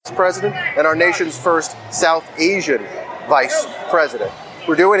president and our nation's first South Asian vice president. What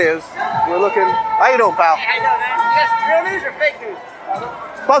we're doing is, we're looking... How you doing, pal? I know, man. You guys real news or fake news?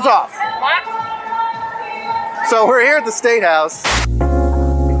 Buzz off. What? So we're here at the State House.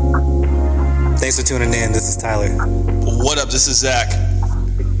 Thanks for tuning in. This is Tyler. What up? This is Zach.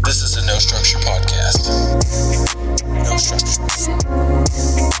 This is the No Structure Podcast. No Structure.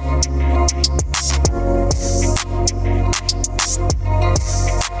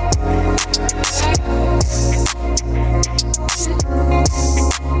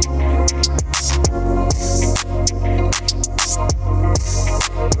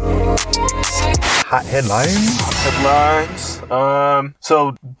 Hot headlines.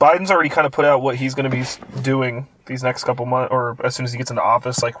 So Biden's already kind of put out what he's going to be doing these next couple months, or as soon as he gets into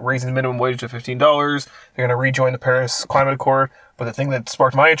office, like raising the minimum wage to $15. They're going to rejoin the Paris Climate Accord. But the thing that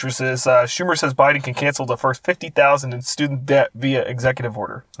sparked my interest is Schumer says Biden can cancel the first $50,000 in student debt via executive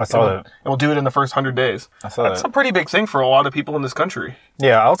order. I saw that. And we'll do it in the first 100 days. I saw That's a pretty big thing for a lot of people in this country.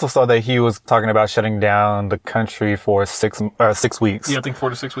 Yeah, I also saw that he was talking about shutting down the country for 6 weeks. Yeah, I think 4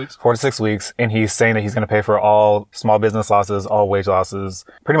 to 6 weeks. 4 to 6 weeks. And he's saying that he's going to pay for all small business losses, all wage losses,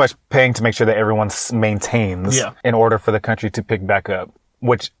 pretty much paying to make sure that everyone maintains in order for the country to pick back up,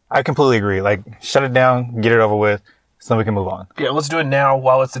 which I completely agree. Like, shut it down, get it over with, so we can move on. Yeah, let's do it now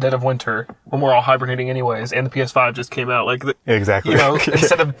while it's the dead of winter, when we're all hibernating anyways, and the PS5 just came out. Like, exactly. You know,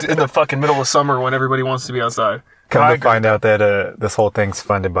 instead of in the fucking middle of summer when everybody wants to be outside. Come to find out that this whole thing's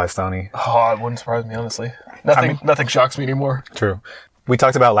funded by Sony. Oh, it wouldn't surprise me, honestly. Nothing shocks me anymore. True. We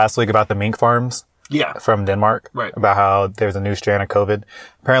talked about last week about the mink farms. Yeah. From Denmark. Right. About how there's a new strain of COVID.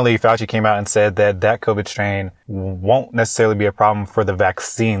 Apparently, Fauci came out and said that COVID strain won't necessarily be a problem for the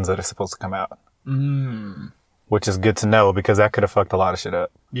vaccines that are supposed to come out. Which is good to know, because that could have fucked a lot of shit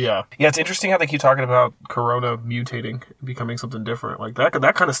up. Yeah. Yeah, it's interesting how they keep talking about Corona mutating, becoming something different. Like, that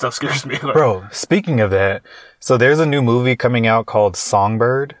kind of stuff scares me. Like, bro, speaking of that, so there's a new movie coming out called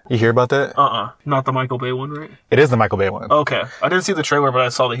Songbird. You hear about that? Not the Michael Bay one, right? It is the Michael Bay one. Okay. I didn't see the trailer, but I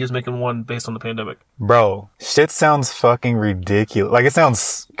saw that he was making one based on the pandemic. Bro, shit sounds fucking ridiculous. Like, it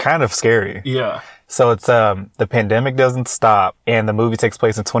sounds kind of scary. Yeah. So it's, the pandemic doesn't stop, and the movie takes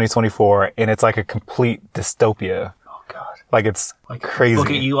place in 2024, and it's like a complete dystopia. Oh, God. Like, it's crazy. Look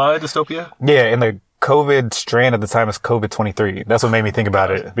at Eli, dystopia? Yeah, and the COVID strand at the time is COVID-23. That's what made me think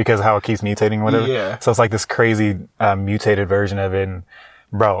about it, because of how it keeps mutating or whatever. Yeah. So it's like this crazy, mutated version of it, and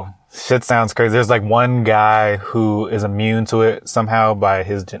bro, shit sounds crazy. There's like one guy who is immune to it somehow by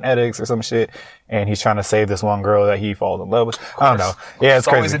his genetics or some shit, and he's trying to save this one girl that he falls in love with. I don't know. Yeah, it's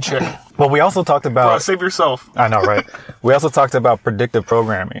crazy. Always a chick. But we also talked about... Bro, save yourself. I know, right? We also talked about predictive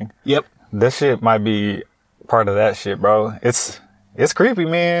programming. Yep. This shit might be part of that shit, bro. It's creepy,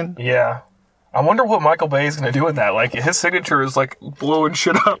 man. Yeah. I wonder what Michael Bay is going to do with that. Like, his signature is, like, blowing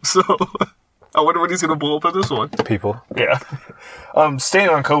shit up, so... I wonder what he's going to blow up in this one. People. Yeah. Staying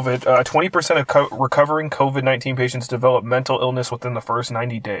on COVID, 20% of recovering COVID-19 patients develop mental illness within the first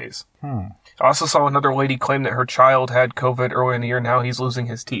 90 days. I also saw another lady claim that her child had COVID earlier in the year, and now he's losing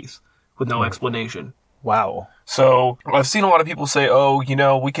his teeth with no explanation. Wow. So I've seen a lot of people say, oh, you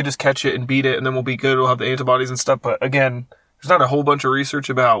know, we could just catch it and beat it, and then we'll be good. We'll have the antibodies and stuff. But again, there's not a whole bunch of research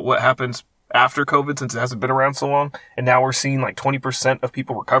about what happens after COVID, since it hasn't been around so long. And now we're seeing like 20% of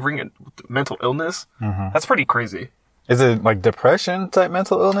people recovering with mental illness. That's pretty crazy. Is it like depression type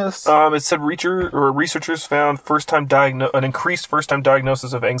mental illness? It said researchers found an increased first-time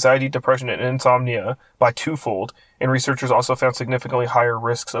diagnosis of anxiety, depression, and insomnia by twofold. And researchers also found significantly higher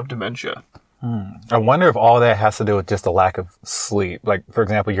risks of dementia. I wonder if all that has to do with just a lack of sleep. Like, for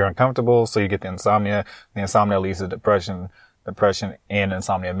example, you're uncomfortable, so you get the insomnia. The insomnia leads to depression and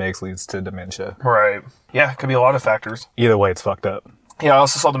insomnia mix leads to dementia. Right. Yeah, it could be a lot of factors. Either way, it's fucked up. Yeah, I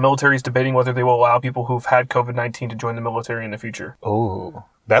also saw the military is debating whether they will allow people who've had COVID-19 to join the military in the future. Oh,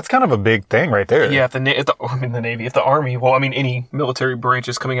 that's kind of a big thing right there. Yeah, the Navy, if the Army, any military branch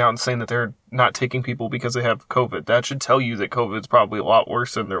is coming out and saying that they're not taking people because they have COVID, that should tell you that COVID is probably a lot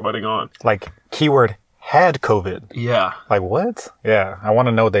worse than they're letting on. Like, keyword had COVID. Yeah. Like, what? Yeah, I want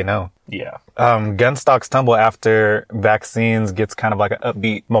to know what they know. Yeah. Gun stocks tumble after vaccines gets kind of like an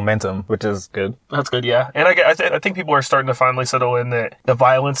upbeat momentum, which is good. That's good, yeah. And I think people are starting to finally settle in that the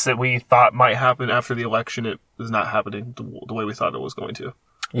violence that we thought might happen after the election, it is not happening the way we thought it was going to.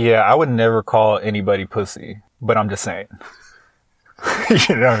 Yeah, I would never call anybody pussy, but I'm just saying.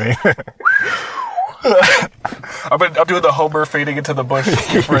 You know what I mean? I'm doing the Homer fading into the bush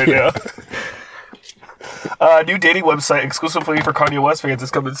right now. New dating website exclusively for Kanye West fans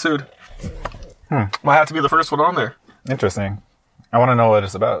is coming soon. Might have to be the first one on there. Interesting. I want to know what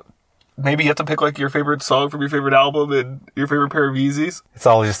it's about. maybe you have to pick like your favorite song from your favorite album and your favorite pair of Yeezys. It's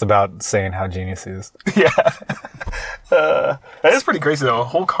all just about saying how genius he is. Yeah. That is pretty crazy though. A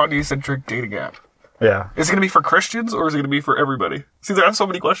whole Kanye-centric dating app. Yeah. Is it going to be for Christians or is it going to be for everybody? See, I have so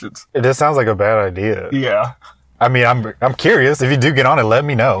many questions. It just sounds like a bad idea. Yeah. I mean, I'm curious. If you do get on it, let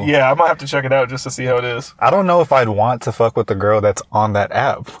me know. Yeah, I might have to check it out just to see how it is. I don't know if I'd want to fuck with the girl that's on that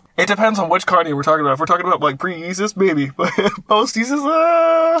app. It depends on which Kanye we're talking about. If we're talking about like pre-Yeezus, maybe. But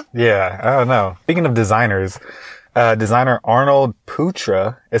post-Yeezus, Yeah, I don't know. Speaking of designers, designer Arnold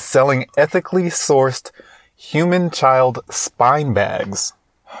Putra is selling ethically sourced human child spine bags.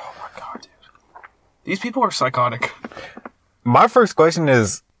 Oh my god, dude. These people are psychotic. My first question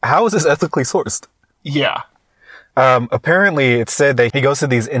is, how is this ethically sourced? Yeah. Apparently it said that he goes to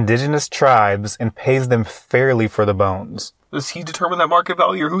these indigenous tribes and pays them fairly for the bones. Does he determine that market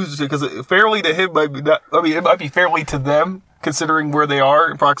value, or who's it? Because fairly to him might be not, I mean, it might be fairly to them, considering where they are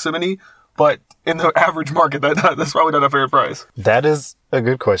in proximity, but in the average market, that's probably not a fair price. That is a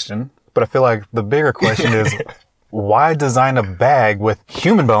good question, but I feel like the bigger question is, why design a bag with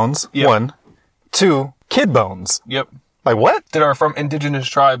human bones, one, two, kid bones? Yep. Like what? That are from indigenous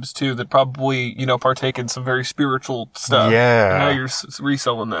tribes, too, that probably, partake in some very spiritual stuff. Yeah. And now you're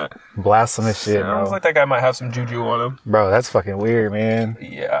reselling that. Blasphemous shit, bro. Sounds like that guy might have some juju on him. Bro, that's fucking weird, man.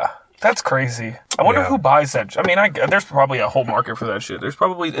 Yeah. That's crazy. I wonder who buys that. I mean, there's probably a whole market for that shit.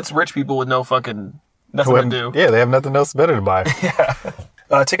 It's rich people with no fucking, nothing to do. Yeah, they have nothing else better to buy. Yeah.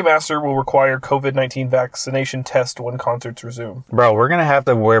 Ticketmaster will require COVID-19 vaccination test when concerts resume. Bro, we're going to have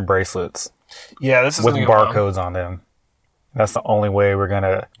to wear bracelets. Yeah, this is with barcodes on them. That's the only way we're going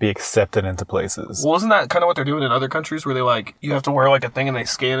to be accepted into places. Well, isn't that kind of what they're doing in other countries where they you have to wear a thing and they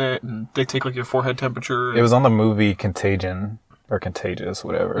scan it and they take your forehead temperature? It was on the movie Contagion or Contagious,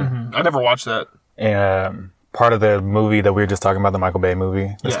 whatever. Mm-hmm. I never watched that. And part of the movie that we were just talking about, the Michael Bay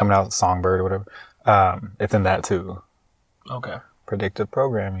movie that's coming out, Songbird or whatever, it's in that too. Okay. Predictive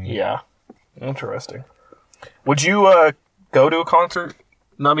programming. Yeah. Interesting. Would you go to a concert?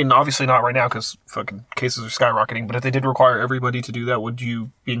 No, I mean, obviously not right now because fucking cases are skyrocketing. But if they did require everybody to do that, would you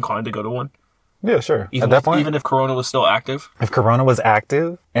be inclined to go to one? Yeah, sure. Even if Corona was still active? If Corona was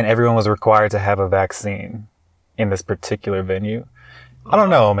active and everyone was required to have a vaccine in this particular venue, I don't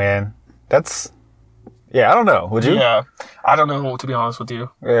know, man. I don't know. Would you? Yeah. I don't know, to be honest with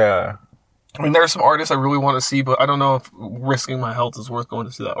you. Yeah. I mean, there are some artists I really want to see, but I don't know if risking my health is worth going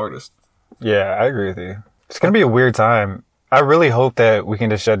to see that artist. Yeah, I agree with you. It's going to be a weird time. I really hope that we can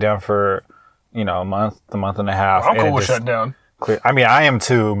just shut down for, a month and a half. I'm cool with shutting down. I mean, I am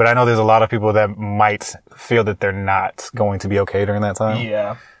too, but I know there's a lot of people that might feel that they're not going to be okay during that time.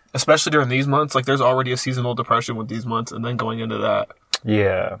 Yeah. Especially during these months. There's already a seasonal depression with these months and then going into that.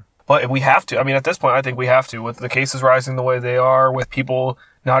 Yeah. But we have to. I mean, at this point, I think we have to. With the cases rising the way they are, with people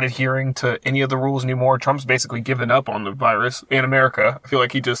not adhering to any of the rules anymore, Trump's basically given up on the virus in America. I feel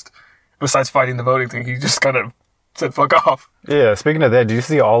like he just, besides fighting the voting thing, he just kind of said fuck off. Yeah, speaking of that, do you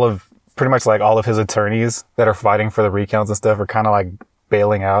see pretty much all of his attorneys that are fighting for the recounts and stuff are kind of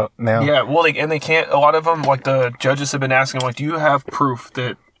bailing out now? Yeah, well, and they can't, a lot of them, the judges have been asking, do you have proof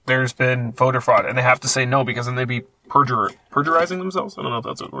that there's been voter fraud? And they have to say no because then they'd be perjurizing themselves? I don't know if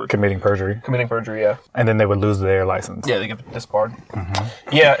that's a word. Committing perjury, yeah. And then they would lose their license. Yeah, they get disbarred. Mm-hmm.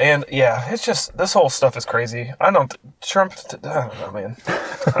 Yeah, and it's just, this whole stuff is crazy. I don't know, man.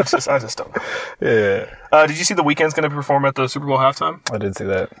 I just don't know. Yeah. Did you see The Weeknd's going to perform at the Super Bowl halftime? I did see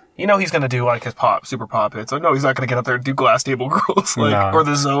that. He's going to do his super pop hits. I know he's not going to get up there and do Glass Table Girls or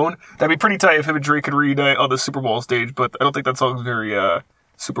The Zone. That'd be pretty tight if him and Drake could reunite on the Super Bowl stage, but I don't think that song's very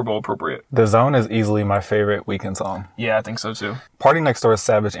Super Bowl appropriate. The Zone is easily my favorite Weeknd song. Yeah, I think so too. Party Next Door's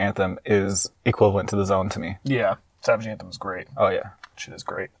Savage Anthem is equivalent to The Zone to me. Yeah, Savage Anthem is great. Oh yeah. Shit is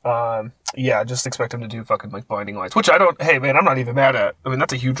great. Yeah, just expect him to do fucking Blinding Lights, which hey man, I'm not even mad at. I mean,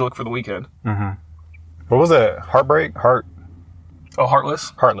 that's a huge look for The Weeknd. Mm-hmm. What was it? Heartless?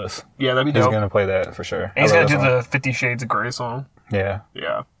 Heartless. Yeah, that'd be dope. He's gonna play that for sure. And he's gonna do the 50 Shades of Grey song. Yeah.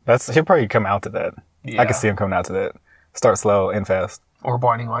 Yeah. He'll probably come out to that. Yeah. I can see him coming out to that. Start slow and fast. Or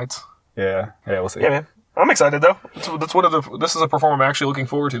Blinding Lights. Yeah, we'll see. Yeah, man. I'm excited though. This is a performer I'm actually looking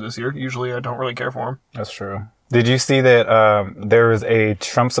forward to this year. Usually I don't really care for him. That's true. Did you see that there was a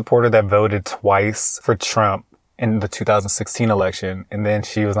Trump supporter that voted twice for Trump in the 2016 election, and then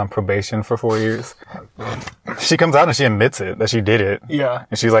she was on probation for 4 years? She comes out and she admits it, that she did it. Yeah.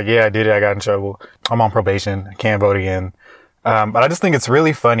 And she's like, yeah, I did it. I got in trouble. I'm on probation. I can't vote again. But I just think it's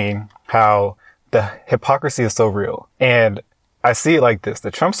really funny how the hypocrisy is so real. And I see it like this.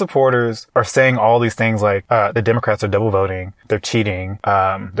 The Trump supporters are saying all these things like, the Democrats are double voting, they're cheating,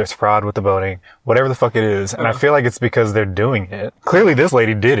 there's fraud with the voting, whatever the fuck it is. And I feel like it's because they're doing it. Clearly this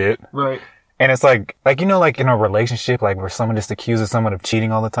lady did it. Right. And it's like, you know, like in a relationship, like where someone just accuses someone of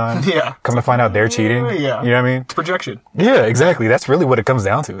cheating all the time. Yeah. Come to find out they're cheating. Yeah. You know what I mean? It's projection. Yeah, exactly. That's really what it comes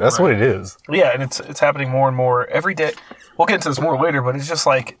down to. That's what it is. Yeah, and it's happening more and more every day. We'll get into this more later, but it's just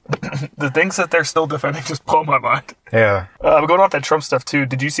like the things that they're still defending just blow my mind. Yeah. But going off that Trump stuff too,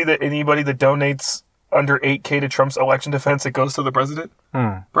 did you see that anybody that donates under $8K to Trump's election defense, it goes to the president?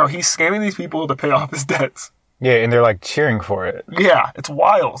 Bro, he's scamming these people to pay off his debts. Yeah, and they're like cheering for it. Yeah, it's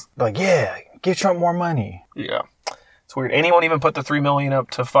wild. Like, yeah, give Trump more money. Yeah. It's weird. Anyone even put the $3 million up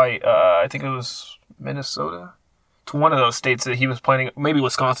to fight, I think it was Minnesota? To one of those states that he was planning, maybe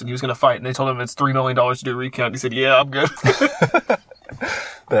Wisconsin, he was going to fight, and they told him it's $3 million to do a recount. He said, yeah, I'm good.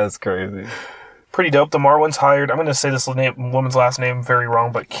 That's crazy. Pretty dope. The Marlins hired, I'm going to say this woman's last name very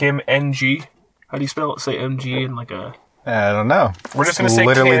wrong, but Kim NG. How do you spell it? Say MG and like a... I don't know. We're just going to say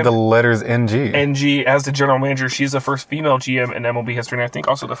literally Kim the letters NG. NG as the general manager. She's the first female GM in MLB history, and I think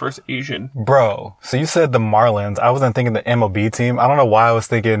also the first Asian. Bro, so you said the Marlins. I wasn't thinking the MLB team. I don't know why I was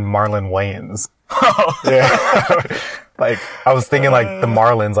thinking Marlon Wayans. Yeah. Like, I was thinking like the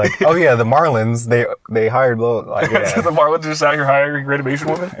Marlins, like, oh yeah, the Marlins, they hired, like, yeah. The Marlins just out here hiring renovation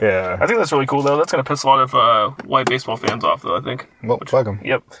women? Yeah. I think that's really cool, though. That's going to piss a lot of white baseball fans off, though, I think. Well, fuck them.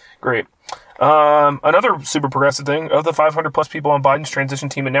 Yep. Great. Another super progressive thing, of the 500 plus people on Biden's transition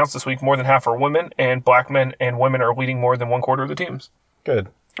team announced this week, more than half are women, and black men and women are leading more than 1/4 of the teams. Good.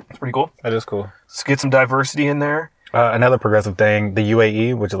 That's pretty cool. That is cool. Let's get some diversity in there. Another progressive thing, the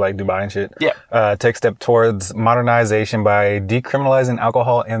UAE, which is like Dubai and shit. Yeah. Takes step towards modernization by decriminalizing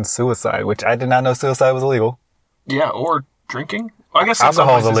alcohol and suicide, which I did not know suicide was illegal. Yeah, or drinking. I guess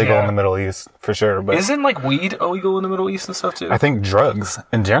alcohol is illegal yeah. in the Middle East for sure, but isn't like weed illegal in the Middle East and stuff too? I think drugs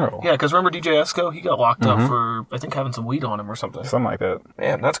in general. Yeah, because remember DJ Esco, he got locked up for I think having some weed on him or something. Something like that.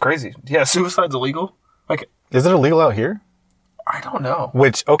 Man, that's crazy. Yeah, suicide's illegal. Like, is it illegal out here? I don't know.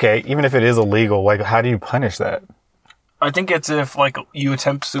 Which, okay, even if it is illegal, like, how do you punish that? I think it's if like you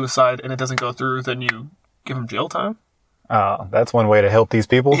attempt suicide and it doesn't go through, then you give him jail time. That's one way to help these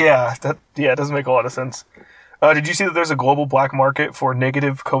people. Yeah, it doesn't make a lot of sense. Did you see that there's a global black market for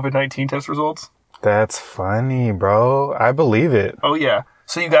negative COVID-19 test results? That's funny, bro. I believe it. Oh, yeah.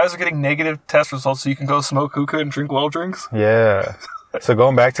 So you guys are getting negative test results so you can go smoke hookah and drink well drinks? Yeah. So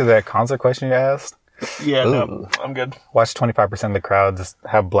going back to that concert question you asked. Yeah, no, I'm good. Watch 25% of the crowd just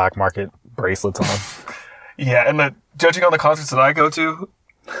have black market bracelets on. Yeah, and judging on the concerts that I go to...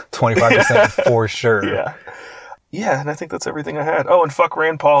 25% for sure. Yeah. Yeah, and I think that's everything I had. Oh, and fuck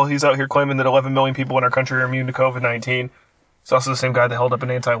Rand Paul. He's out here claiming that 11 million people in our country are immune to COVID-19. He's also the same guy that held up an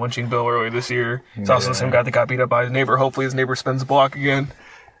anti-lynching bill earlier this year. He's also the same guy that got beat up by his neighbor. Hopefully his neighbor spins the block again.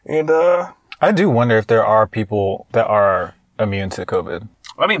 And, I do wonder if there are people that are immune to COVID.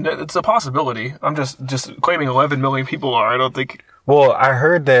 I mean, it's a possibility. I'm just claiming 11 million people are. I don't think... Well, I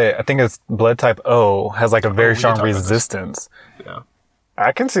heard that, I think it's blood type O has like a very strong resistance. Yeah.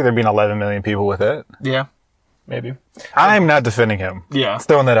 I can see there being 11 million people with it. Yeah. Maybe. I'm not defending him. Yeah. Just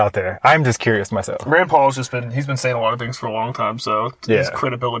throwing that out there. I'm just curious myself. Rand Paul's he's been saying a lot of things for a long time, so his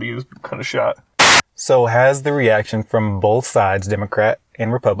credibility is kind of shot. So has the reaction from both sides, Democrat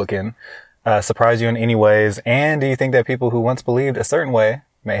and Republican, surprised you in any ways? And do you think that people who once believed a certain way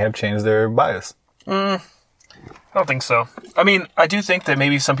may have changed their bias? I don't think so. I mean, I do think that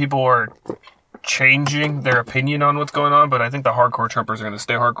maybe some people are changing their opinion on what's going on, but I think the hardcore Trumpers are going to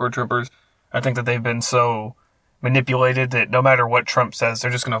stay hardcore Trumpers. I think that they've been so manipulated that no matter what Trump says,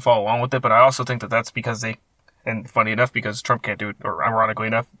 they're just going to follow along with it. But I also think that that's because and funny enough, because Trump can't do it, or ironically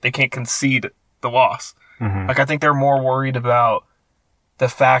enough, they can't concede the loss. Mm-hmm. Like, I think they're more worried about the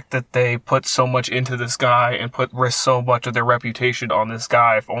fact that they put so much into this guy and risk so much of their reputation on this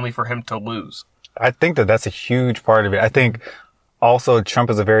guy, if only for him to lose. I think that that's a huge part of it. I think also Trump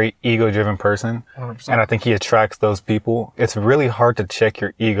is a very ego-driven person, 100%. And I think he attracts those people. It's really hard to check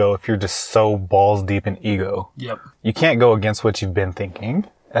your ego if you're just so balls deep in ego. Yep. You can't go against what you've been thinking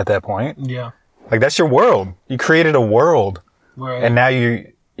at that point. Yeah. Like, that's your world. You created a world, right. And now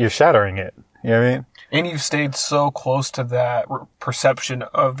you're shattering it. You know what I mean? And you've stayed so close to that perception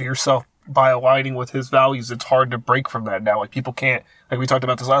of yourself by aligning with his values. It's hard to break from that now. Like, people can't, like we talked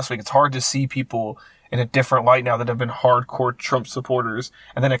about this last week, it's hard to see people in a different light now that have been hardcore Trump supporters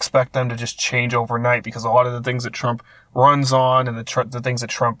and then expect them to just change overnight, because a lot of the things that Trump runs on and the things that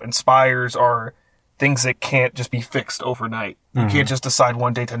Trump inspires are things that can't just be fixed overnight. You can't just decide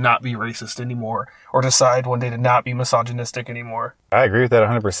one day to not be racist anymore or decide one day to not be misogynistic anymore. I agree with that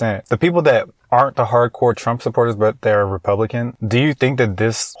 100%. The people that aren't the hardcore Trump supporters, but they're Republican, do you think that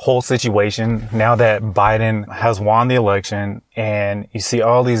this whole situation, now that Biden has won the election and you see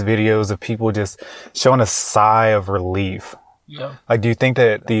all these videos of people just showing a sigh of relief, like, do you think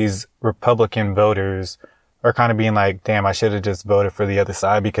that these Republican voters are kind of being like, damn, I should have just voted for the other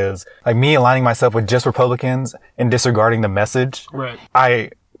side? Because like me aligning myself with just Republicans and disregarding the message,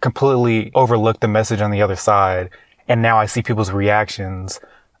 I completely overlooked the message on the other side. And now I see people's reactions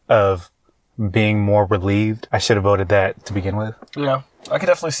of being more relieved. I should have voted that to begin with. Yeah. I could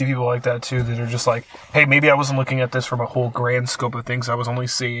definitely see people like that too, that are just like, hey, maybe I wasn't looking at this from a whole grand scope of things. I was only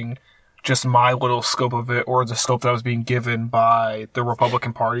seeing just my little scope of it, or the scope that was being given by the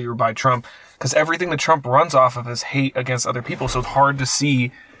Republican Party or by Trump. Because everything that Trump runs off of is hate against other people. So it's hard to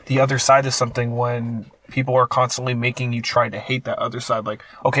see the other side of something when people are constantly making you try to hate that other side. Like,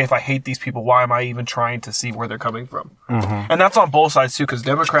 okay, if I hate these people, why am I even trying to see where they're coming from? And that's on both sides too, because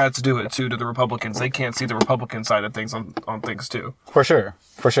Democrats do it too to the Republicans. They can't see the Republican side of things on things too. For sure.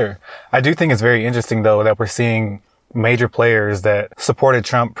 I do think it's very interesting though that we're seeing major players that supported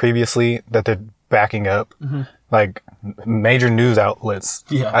Trump previously, that they're backing up, like major news outlets.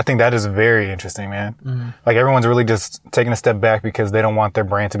 I think that is very interesting, man. Like everyone's really just taking a step back because they don't want their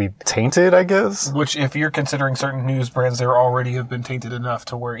brand to be tainted, I guess. Which, if you're considering certain news brands, they already have been tainted enough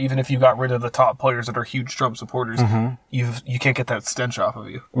to where even if you got rid of the top players that are huge Trump supporters, you can't get that stench off of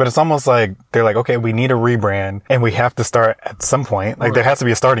you. But it's almost like they're like, okay, we need a rebrand and we have to start at some point. Like there has to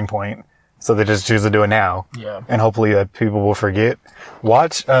be a starting point. So they just choose to do it now. And hopefully that people will forget.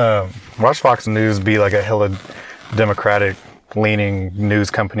 Watch Fox News be like a hella Democratic leaning news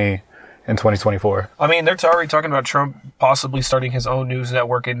company in 2024. I mean, they're already talking about Trump possibly starting his own news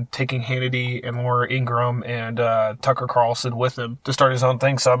network and taking Hannity and Laura Ingraham and Tucker Carlson with him to start his own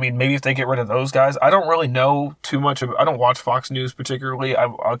thing. So, I mean, maybe if they get rid of those guys, I don't really know too much. I don't watch Fox News particularly.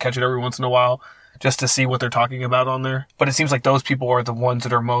 I'll catch it every once in a while just to see what they're talking about on there. But it seems like those people are the ones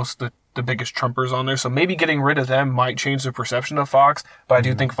that are the biggest Trumpers on there. So maybe getting rid of them might change the perception of Fox. But I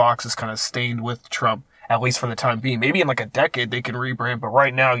do think Fox is kind of stained with Trump, at least for the time being. Maybe in like a decade they can rebrand, but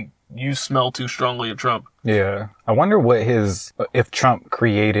right now you smell too strongly of Trump. Yeah. I wonder if Trump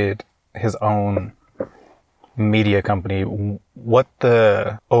created his own media company, what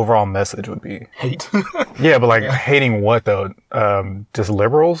the overall message would be. Hate. Yeah, but like hating what though? Just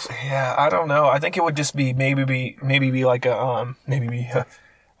liberals? Yeah, I don't know. I think it would just be maybe be like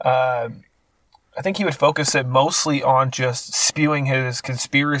I think he would focus it mostly on just spewing his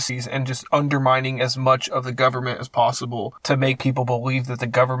conspiracies and just undermining as much of the government as possible to make people believe that the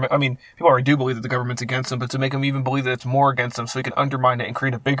government, I mean, people already do believe that the government's against them, but to make them even believe that it's more against them so he can undermine it and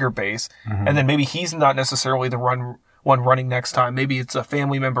create a bigger base. And then maybe he's not necessarily the one running next time. Maybe it's a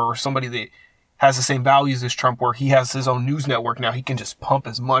family member or somebody that has the same values as Trump where he has his own news network now. He can just pump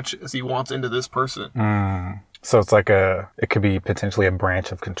as much as he wants into this person. So it's like it could be potentially a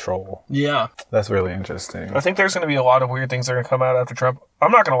branch of control. Yeah. That's really interesting. I think there's going to be a lot of weird things that are going to come out after Trump.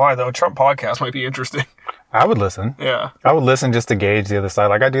 I'm not going to lie, though. A Trump podcast might be interesting. I would listen. Yeah. I would listen just to gauge the other side.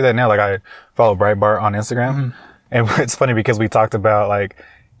 Like I do that now. Like I follow Breitbart on Instagram. And it's funny because we talked about like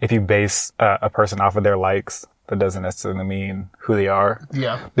if you base a person off of their likes, that doesn't necessarily mean who they are.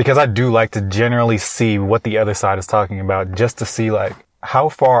 Yeah. Because I do like to generally see what the other side is talking about just to see like, how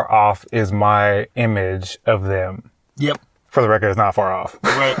far off is my image of them? Yep. For the record, it's not far off.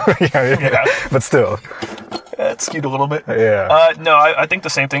 Right. yeah. But still. It's skewed a little bit. Yeah. No, I think the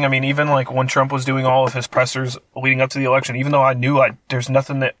same thing. I mean, even like when Trump was doing all of his pressers leading up to the election, even though I knew there's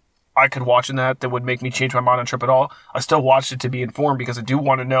nothing that I could watch in that would make me change my mind on Trump at all, I still watched it to be informed because I do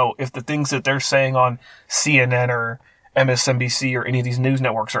want to know if the things that they're saying on CNN or MSNBC or any of these news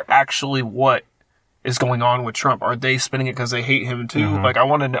networks are actually what is going on with Trump. Are they spinning it because they hate him too? Like I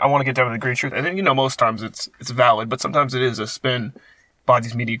want to get down to the great truth. And then, most times it's valid, but sometimes it is a spin by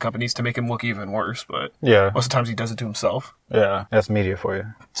these media companies to make him look even worse. But most of the times he does it to himself. Yeah, that's media for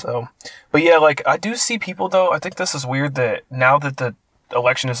you. So, but yeah, like I do see people though. I think this is weird that now that the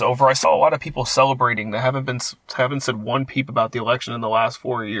election is over, I saw a lot of people celebrating that haven't said one peep about the election in the last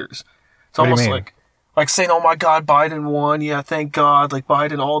 4 years. It's almost like saying, "Oh my God, Biden won! Yeah, thank God!" Like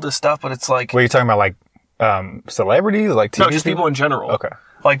Biden, all this stuff. But it's like, what are you talking about? Like celebrities, like TV no, just people in general. Okay,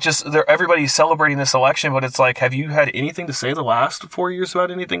 like just everybody's celebrating this election, but it's like, have you had anything to say the last 4 years about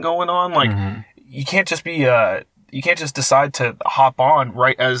anything going on? Like, you can't just be you can't just decide to hop on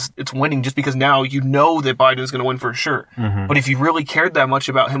right as it's winning just because now you know that Biden is going to win for sure. But if you really cared that much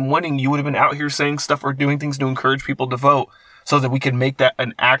about him winning, you would have been out here saying stuff or doing things to encourage people to vote. so that we can make that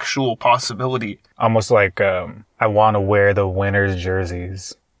an actual possibility. Almost like I want to wear the winners'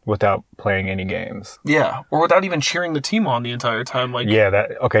 jerseys without playing any games. Yeah, or without even cheering the team on the entire time. Like,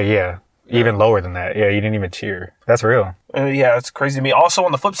 even lower than that. Yeah, you didn't even cheer. That's real. Yeah, it's crazy to me. Also,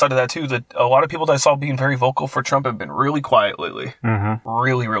 on the flip side of that, too, that a lot of people that I saw being very vocal for Trump have been really quiet lately. Mm-hmm.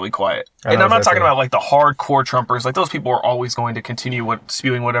 Really, really quiet. And I'm not talking about, like, the hardcore Trumpers. Like, those people are always going to continue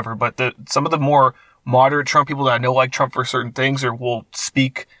spewing whatever. But some of the more moderate Trump people that I know like Trump for certain things or will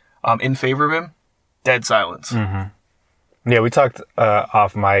speak in favor of him, dead silence. Mm-hmm. Yeah, we talked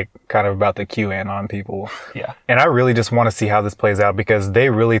off mic kind of about the QAnon people. Yeah. And I really just want to see how this plays out because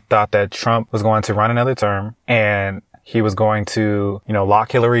they really thought that Trump was going to run another term and he was going to,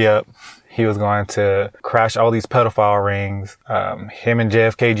 lock Hillary up. He was going to crash all these pedophile rings. Him and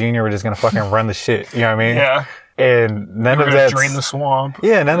JFK Jr. were just going to fucking run the shit. You know what I mean? Yeah. And none of that's... drain the swamp.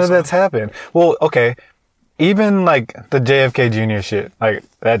 Yeah, none of that's happened. Well, okay. Even like the JFK Jr. shit, like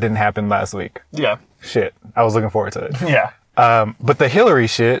that didn't happen last week. Yeah. Shit. I was looking forward to it. Yeah. But the Hillary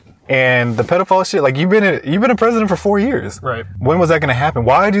shit and the pedophile shit, like you've been a president for 4 years. Right. When was that going to happen?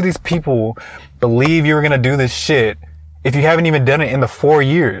 Why do these people believe you were going to do this shit if you haven't even done it in the 4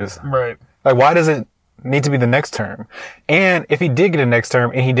 years? Right. Like, why does it need to be the next term? And if he did get a next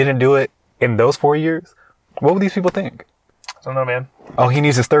term and he didn't do it in those 4 years, what would these people think? I don't know, man. Oh, he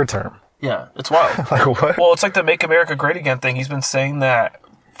needs his third term. Yeah, it's wild. Like what? Well, it's like the Make America Great Again thing. He's been saying that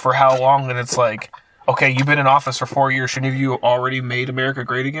for how long? And it's like, okay, you've been in office for 4 years. Shouldn't you already made America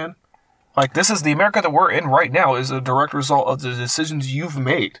great again? Like, this is the America that we're in right now is a direct result of the decisions you've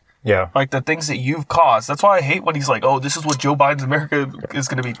made. Yeah. Like, the things that you've caused. That's why I hate when he's like, oh, this is what Joe Biden's America is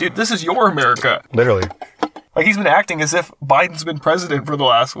going to be. Dude, this is your America. Literally. Like, he's been acting as if Biden's been president for the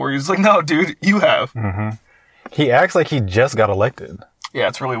last 4 years. It's like, no, dude, you have. Mm-hmm. He acts like he just got elected. Yeah,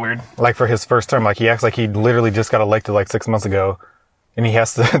 it's really weird. Like, for his first term, like, he acts like he literally just got elected like 6 months ago, and he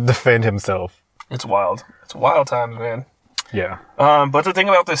has to defend himself. It's wild. It's wild times, man. Yeah. But the thing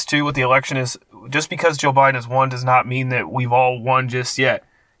about this, too, with the election is just because Joe Biden has won does not mean that we've all won just yet.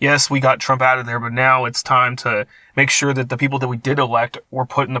 Yes, we got Trump out of there, but now it's time to make sure that the people that we did elect, we're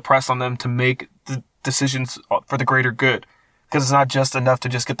putting the press on them to make the decisions for the greater good. Because it's not just enough to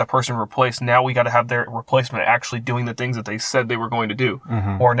just get the person replaced. Now we got to have their replacement actually doing the things that they said they were going to do.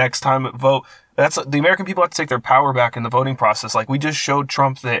 Mm-hmm. Or next time vote. That's the American people have to take their power back in the voting process. Like, we just showed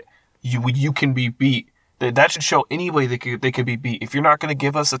Trump that you can be beat. That should show any way they could be beat. If you're not going to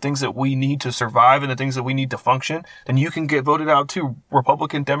give us the things that we need to survive and the things that we need to function, then you can get voted out too.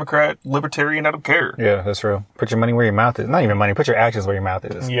 Republican, Democrat, Libertarian, I don't care. Yeah, that's real. Put your money where your mouth is. Not even money. Put your actions where your mouth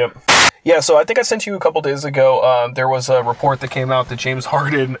is. Yep. Yeah, so I think I sent you a couple days ago, there was a report that came out that James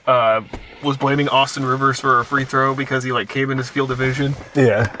Harden was blaming Austin Rivers for a free throw because he came in his field of vision.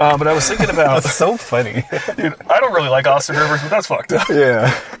 Yeah. But I was thinking about... That's so funny. Dude, I don't really like Austin Rivers, but that's fucked up.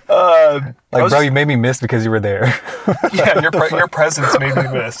 Yeah. Bro, you made me miss because you were there. Yeah, your presence made me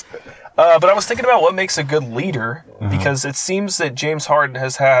miss. But I was thinking about what makes a good leader, because it seems that James Harden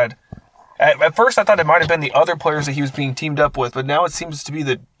has had... At first, I thought it might have been the other players that he was being teamed up with, but now it seems to be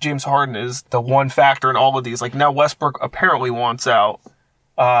that James Harden is the one factor in all of these. Like, now Westbrook apparently wants out.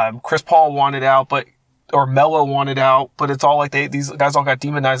 Chris Paul wanted out, or Melo wanted out, but it's all like these guys all got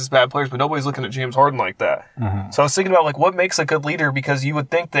demonized as bad players, but nobody's looking at James Harden like that. Mm-hmm. So I was thinking about, what makes a good leader, because you would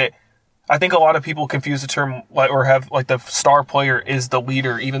think that, I think a lot of people confuse the term, or have, the star player is the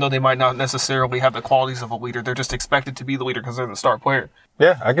leader, even though they might not necessarily have the qualities of a leader. They're just expected to be the leader because they're the star player.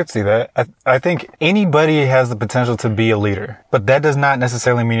 Yeah, I could see that. I think anybody has the potential to be a leader, but that does not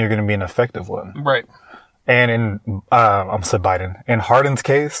necessarily mean you're going to be an effective one. Right. And in Biden. In Harden's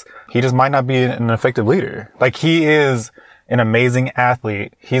case, he just might not be an effective leader. Like, he is an amazing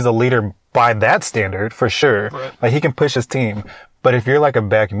athlete. He's a leader by that standard, for sure. Right. Like, he can push his team. But if you're a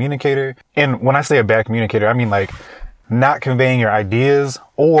bad communicator, and when I say a bad communicator, I mean not conveying your ideas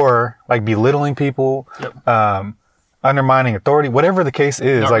or belittling people, yep. Undermining authority, whatever the case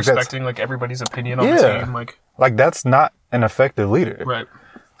is. Not respecting everybody's opinion on the team. That's not an effective leader. Right.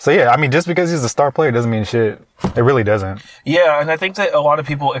 So yeah, I mean, just because he's a star player doesn't mean shit. It really doesn't. Yeah, and I think that a lot of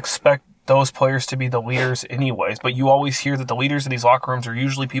people expect those players to be the leaders anyways, but you always hear that the leaders in these locker rooms are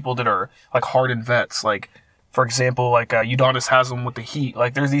usually people that are hardened vets. For example, Udonis Haslem with the Heat.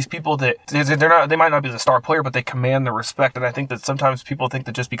 There's these people that they might not be the star player, but they command the respect. And I think that sometimes people think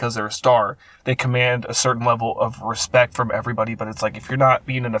that just because they're a star, they command a certain level of respect from everybody. But it's if you're not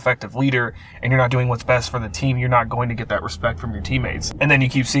being an effective leader and you're not doing what's best for the team, you're not going to get that respect from your teammates. And then you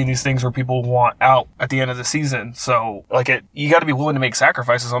keep seeing these things where people want out at the end of the season. So you got to be willing to make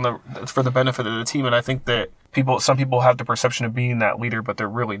sacrifices for the benefit of the team. And I think that some people have the perception of being that leader, but they're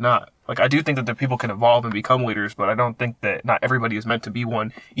really not. Like, I do think that the people can evolve and become leaders, but I don't think that not everybody is meant to be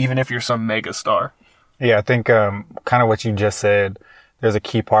one, even if you're some mega star. Yeah, I think kind of what you just said, there's a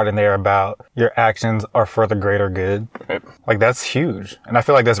key part in there about your actions are for the greater good. Right. Like, that's huge. And I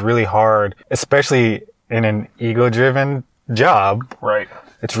feel like that's really hard, especially in an ego-driven job. Right.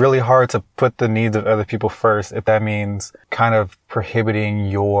 It's really hard to put the needs of other people first if that means kind of prohibiting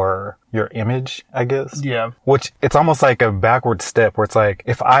your image, I guess. Yeah. Which it's almost like a backward step where it's like,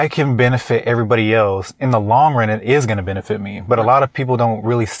 if I can benefit everybody else, in the long run, it is going to benefit me. But a lot of people don't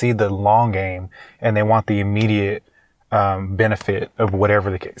really see the long game and they want the immediate benefit of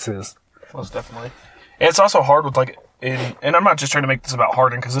whatever the case is. Most definitely. And it's also hard with and I'm not just trying to make this about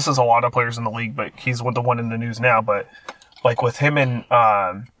Harden because this is a lot of players in the league, but he's the one in the news now. But like with him and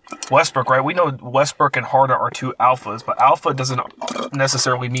Westbrook, right? We know Westbrook and Harden are two alphas, but alpha doesn't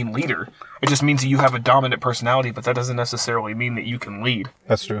necessarily mean leader. It just means that you have a dominant personality, but that doesn't necessarily mean that you can lead.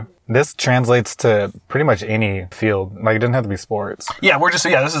 That's true. This translates to pretty much any field. Like, it doesn't have to be sports. Yeah, this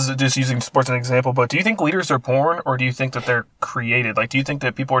is just using sports as an example, but do you think leaders are born or do you think that they're created? Like, do you think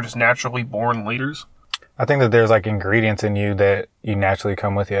that people are just naturally born leaders? I think that there's like ingredients in you that you naturally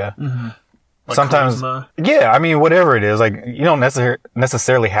come with, yeah. Mm-hmm. Like sometimes, charisma. Yeah, I mean, whatever it is, like, you don't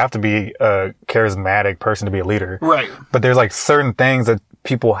necessarily have to be a charismatic person to be a leader. Right. But there's like certain things that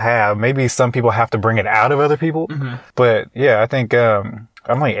people have. Maybe some people have to bring it out of other people. Mm-hmm. But yeah, I think, I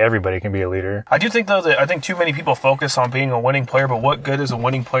don't think everybody can be a leader. I do think though that I think too many people focus on being a winning player, but what good is a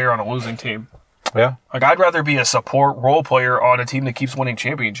winning player on a losing team? Yeah. Like, I'd rather be a support role player on a team that keeps winning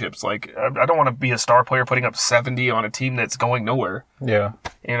championships. Like, I don't want to be a star player putting up 70 on a team that's going nowhere. Yeah.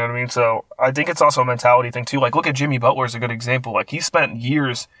 You know what I mean? So I think it's also a mentality thing too. Like, look at Jimmy Butler as a good example. Like, he spent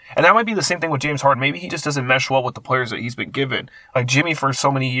years, and that might be the same thing with James Harden. Maybe he just doesn't mesh well with the players that he's been given. Like, Jimmy for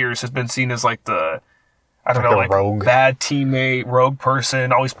so many years has been seen as like the, I don't know, like rogue. Bad teammate, rogue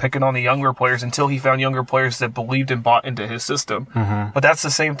person, always picking on the younger players until he found younger players that believed and bought into his system. Mm-hmm. But that's the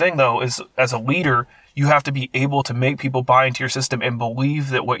same thing though, is as a leader, you have to be able to make people buy into your system and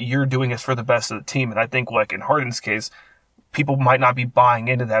believe that what you're doing is for the best of the team. And I think like in Harden's case, people might not be buying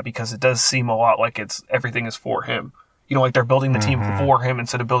into that because it does seem a lot like everything is for him. You know, like they're building the team for him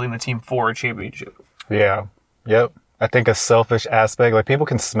instead of building the team for a championship. Yeah. Yep. I think a selfish aspect, like people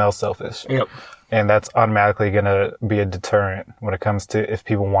can smell selfish. Yep. And that's automatically going to be a deterrent when it comes to if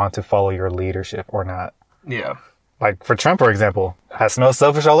people want to follow your leadership or not. Yeah. Like for Trump, for example, I smell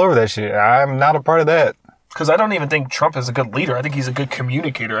selfish all over that shit. I'm not a part of that. Because I don't even think Trump is a good leader. I think he's a good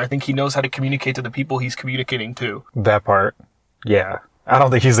communicator. I think he knows how to communicate to the people he's communicating to. That part. Yeah. I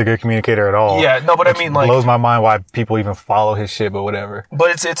don't think he's a good communicator at all. Yeah, no, but I mean, like, blows my mind why people even follow his shit, but whatever.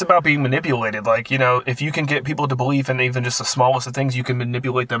 But it's about being manipulated. Like, you know, if you can get people to believe in even just the smallest of things, you can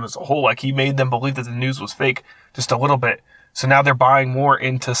manipulate them as a whole. Like, he made them believe that the news was fake just a little bit. So now they're buying more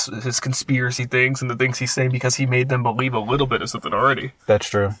into his conspiracy things and the things he's saying because he made them believe a little bit of something already. That's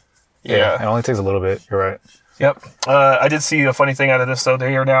true. Yeah. It only takes a little bit. You're right. Yep. I did see a funny thing out of this, though.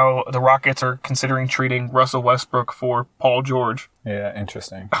 The Rockets are considering trading Russell Westbrook for Paul George. Yeah,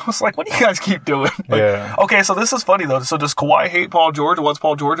 interesting. I was like, what do you guys keep doing? Like, yeah. Okay, so this is funny, though. So does Kawhi hate Paul George and wants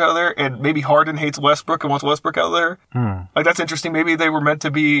Paul George out of there? And maybe Harden hates Westbrook and wants Westbrook out of there? Like, that's interesting. Maybe they were meant to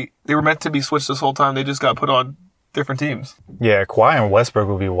be switched this whole time. They just got put on different teams. Yeah, Kawhi and Westbrook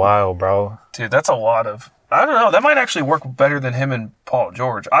would be wild, bro. Dude, that's a lot of... I don't know. That might actually work better than him and Paul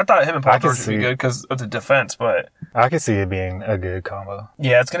George. I thought him and Paul George would be good because of the defense, but... I could see it being a good combo.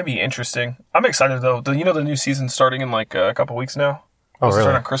 Yeah, it's going to be interesting. I'm excited, though. The new season's starting in like a couple weeks now. Oh, really? It's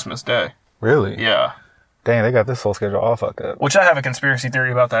starting on Christmas Day. Really? Yeah. Dang, they got this whole schedule all fucked up. Which I have a conspiracy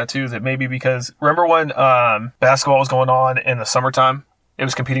theory about that, too, that maybe because... Remember when basketball was going on in the summertime? It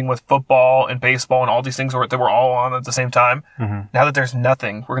was competing with football and baseball and all these things that were all on at the same time. Mm-hmm. Now that there's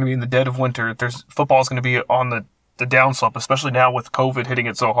nothing, we're going to be in the dead of winter. Football is going to be on the downslope, especially now with COVID hitting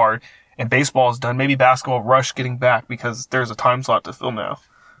it so hard. And baseball is done. Maybe basketball rush getting back because there's a time slot to fill now.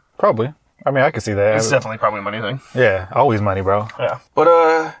 Probably. I mean, I could see that. It's definitely probably a money thing. Yeah, always money, bro. Yeah.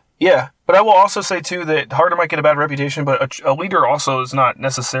 But, yeah. But I will also say, too, that Harden might get a bad reputation, but a leader also is not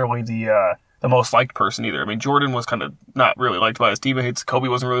necessarily the most liked person either. I mean, Jordan was kind of not really liked by his teammates. Kobe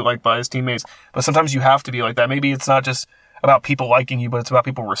wasn't really liked by his teammates. But sometimes you have to be like that. Maybe it's not just about people liking you, but it's about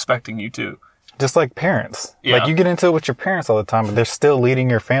people respecting you, too. Just like parents. Yeah. Like, you get into it with your parents all the time, but they're still leading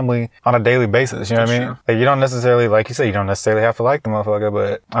your family on a daily basis. You know what I mean? Sure. Like, you don't necessarily, like you said, you don't necessarily have to like the motherfucker,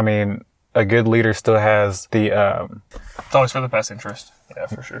 but, I mean, a good leader still has the... It's always for the best interest. Yeah,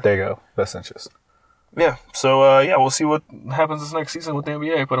 for sure. There you go. Best interest. Yeah. So, we'll see what happens this next season with the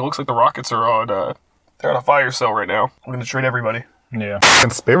NBA, but it looks like the Rockets are they're on a fire sale right now. I'm going to trade everybody. Yeah.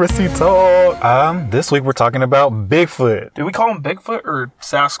 Conspiracy talk. This week we're talking about Bigfoot. Do we call him Bigfoot or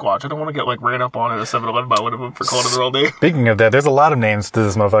Sasquatch? I don't want to get like ran up on at a 7-Eleven by one of them for calling it their all day. Speaking of that, there's a lot of names to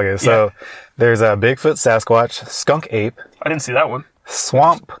this motherfucker. So there's Bigfoot, Sasquatch, Skunk Ape. I didn't see that one.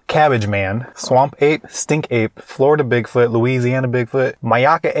 Swamp Cabbage Man, Swamp Ape, Stink Ape, Florida Bigfoot, Louisiana Bigfoot,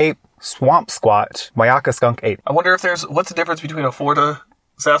 Mayaka Ape, Swamp Squatch, Mayaka Skunk Ape. I wonder if what's the difference between a Florida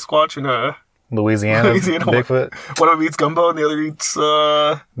Sasquatch and a Louisiana Bigfoot. One of them eats gumbo and the other eats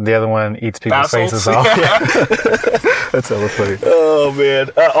the other one eats people's bassels. faces off. Yeah. That's hella funny. Oh man.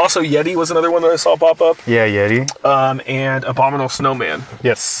 Also Yeti was another one that I saw pop up. Yeah, Yeti. And Abominable Snowman.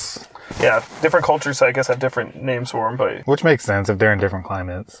 Yes. Yeah, different cultures, I guess, have different names for them, but... Which makes sense if they're in different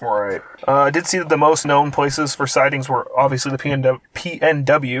climates. Right. I did see that the most known places for sightings were obviously the PNW.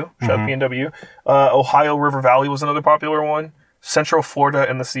 Shout out PNW. Ohio River Valley was another popular one. Central Florida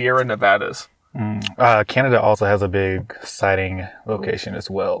and the Sierra Nevadas. Canada also has a big sighting location as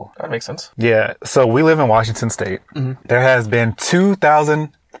well. That makes sense. Yeah, so we live in Washington State. Mm-hmm. There has been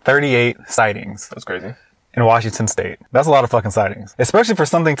 2,038 sightings. That's crazy. In Washington State. That's a lot of fucking sightings. Especially for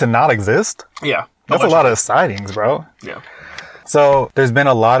something to not exist. Yeah. That's a lot of sightings, bro. Yeah. So there's been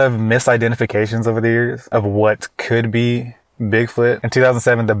a lot of misidentifications over the years of what could be Bigfoot. In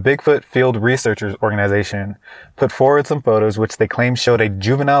 2007, the Bigfoot Field Researchers Organization put forward some photos which they claimed showed a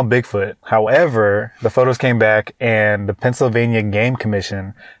juvenile Bigfoot. However, the photos came back and the Pennsylvania Game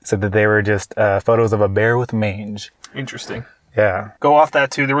Commission said that they were just photos of a bear with mange. Interesting. Yeah. Go off that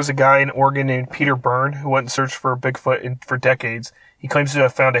too. There was a guy in Oregon named Peter Byrne who went and searched for Bigfoot for decades. He claims to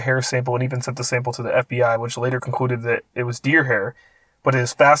have found a hair sample and even sent the sample to the FBI, which later concluded that it was deer hair. But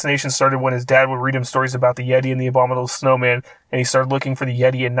his fascination started when his dad would read him stories about the Yeti and the Abominable Snowman, and he started looking for the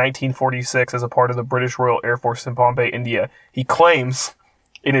Yeti in 1946 as a part of the British Royal Air Force in Bombay, India. He claims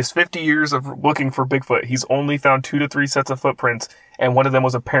in his 50 years of looking for Bigfoot, he's only found 2 to 3 sets of footprints, and one of them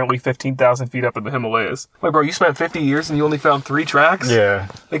was apparently 15,000 feet up in the Himalayas. Wait, bro, you spent 50 years and you only found 3 tracks? Yeah.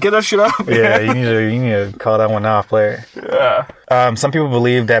 Like, get that shit out, man. Yeah, you need to call that one off, player. Yeah. Some people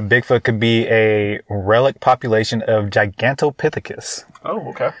believe that Bigfoot could be a relic population of Gigantopithecus. Oh,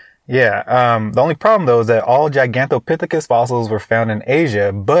 okay. Yeah. The only problem, though, is that all Gigantopithecus fossils were found in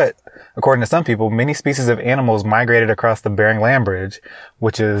Asia, but according to some people, many species of animals migrated across the Bering Land Bridge,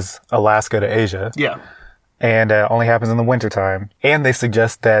 which is Alaska to Asia. Yeah. And only happens in the wintertime. And they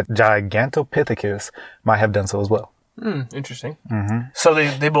suggest that Gigantopithecus might have done so as well. Interesting. Mm-hmm. So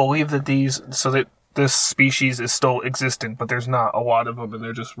they believe that this species is still existent, but there's not a lot of them and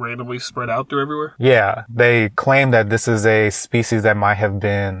they're just randomly spread out through everywhere? Yeah. They claim that this is a species that might have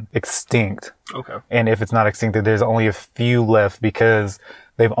been extinct. Okay. And if it's not extinct, that there's only a few left because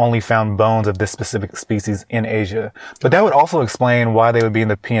they've only found bones of this specific species in Asia. But that would also explain why they would be in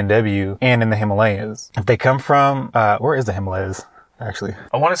the PNW and in the Himalayas. If they come from, where is the Himalayas, actually?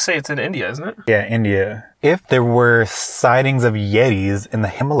 I want to say it's in India, isn't it? Yeah, India. If there were sightings of Yetis in the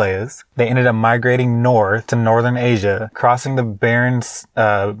Himalayas, they ended up migrating north to northern Asia, crossing the Barren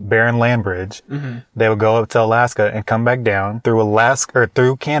Land Bridge. Mm-hmm. They would go up to Alaska and come back down through Alaska or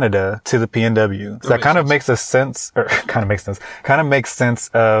through Canada to the PNW. So that kind of makes sense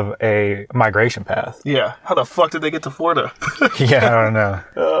of a migration path. Yeah. How the fuck did they get to Florida? Yeah, I don't know.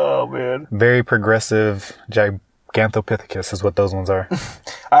 Oh man. Very progressive Gigantopithecus is what those ones are.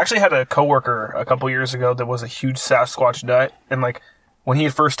 I actually had a coworker a couple years ago that was a huge Sasquatch nut, and like when he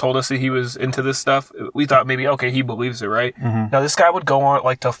had first told us that he was into this stuff, we thought maybe, okay, he believes it, right? Mm-hmm. Now, this guy would go on,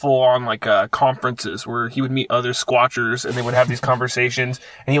 like, to full-on, like, conferences where he would meet other squatchers, and they would have these conversations,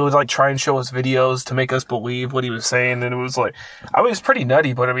 and he would, like, try and show us videos to make us believe what he was saying, and it was, like, I mean, it was pretty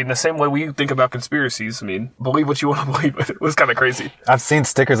nutty, but, I mean, the same way we think about conspiracies, I mean, believe what you want to believe, but it was kind of crazy. I've seen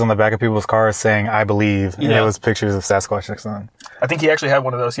stickers on the back of people's cars saying, I believe, and it was pictures of Sasquatch next to them. I think he actually had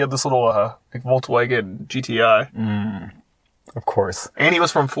one of those. He had this little, like, Volkswagen GTI. Of course. And he was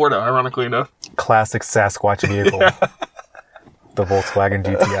from Florida, ironically enough. Classic Sasquatch vehicle. The Volkswagen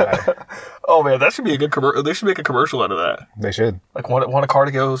GTI. Oh man, that should be a good commercial. They should make a commercial out of that. They should. Like, want a car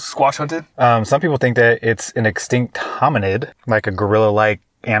to go squash hunted? Some people think that it's an extinct hominid, like a gorilla-like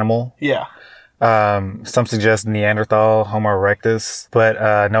animal. Yeah. Some suggest Neanderthal, Homo erectus,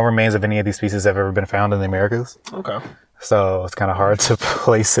 but no remains of any of these species have ever been found in the Americas. Okay. So it's kind of hard to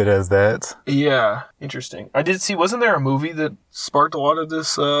place it as that. Yeah, interesting. I did see, wasn't there a movie that sparked a lot of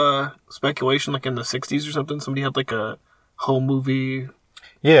this speculation, like in the 60s or something? Somebody had like a home movie.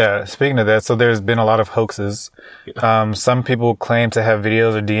 Yeah, speaking of that, so there's been a lot of hoaxes. Yeah. Some people claim to have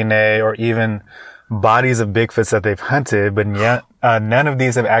videos or DNA or even bodies of Bigfoots that they've hunted, but yet, none of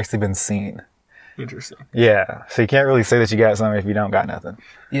these have actually been seen. Interesting. Yeah, so you can't really say that you got something if you don't got nothing.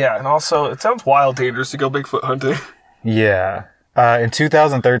 Yeah, and also, it sounds wild dangerous to go Bigfoot hunting. Yeah. In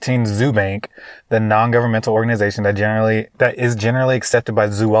 2013, ZooBank, the non-governmental organization that is generally accepted by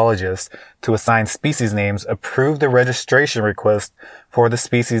zoologists to assign species names, approved the registration request for the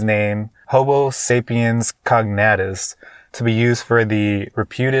species name Homo sapiens cognatus to be used for the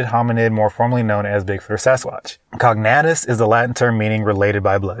reputed hominid more formally known as Bigfoot or Sasquatch. Cognatus is the Latin term meaning related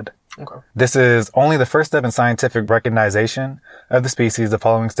by blood. Okay. This is only the first step in scientific recognition of the species. The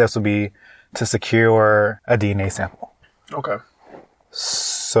following steps will be to secure a DNA sample. Okay.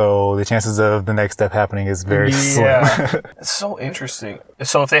 So the chances of the next step happening is very slim. It's so interesting.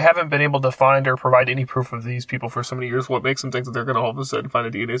 So if they haven't been able to find or provide any proof of these people for so many years, what makes them think that they're going to all of a sudden find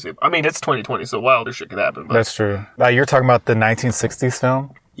a DNA sample? I mean, it's 2020, so wilder shit could happen. But. That's true. You're talking about the 1960s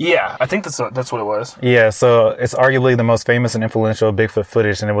film? Yeah, I think that's what it was. Yeah, so it's arguably the most famous and influential Bigfoot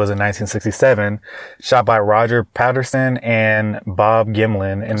footage, and it was in 1967, shot by Roger Patterson and Bob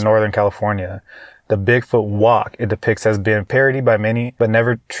Gimlin in Northern California. The Bigfoot walk it depicts has been parodied by many, but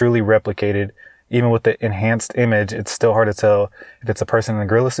never truly replicated. Even with the enhanced image, it's still hard to tell if it's a person in a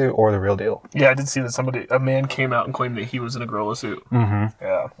gorilla suit or the real deal. Yeah, I did see that a man came out and claimed that he was in a gorilla suit. Mm-hmm.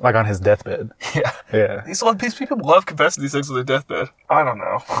 Yeah. Like on his deathbed. Yeah. Yeah. These people love confessing these things on their deathbed. I don't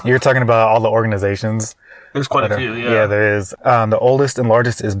know. You're talking about all the organizations. There's quite a few, yeah. Yeah, there is. The oldest and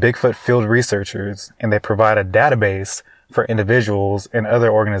largest is Bigfoot Field Researchers, and they provide a database for individuals and other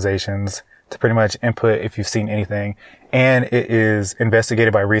organizations to pretty much input if you've seen anything, and it is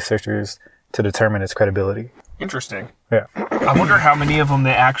investigated by researchers to determine its credibility. Interesting. Yeah. I wonder how many of them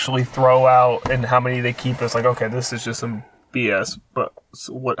they actually throw out and how many they keep as like, okay, this is just some BS, but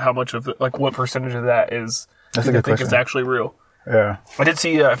how much of it, like what percentage of that is, That's a good question. Is actually real? Yeah. I did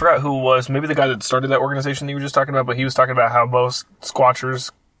see, I forgot who it was, maybe the guy that started that organization that you were just talking about, but he was talking about how most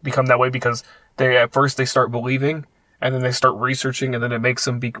squatchers become that way because at first they start believing and then they start researching, and then it makes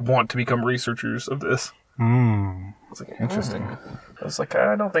them want to become researchers of this. I was like, interesting. I was like,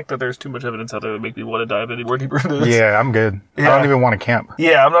 I don't think that there's too much evidence out there that make me want to dive any more deeper into this. Yeah, I'm good. Yeah. I don't even want to camp.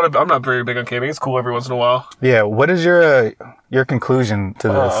 Yeah, I'm not very big on camping. It's cool every once in a while. Yeah, what is your conclusion to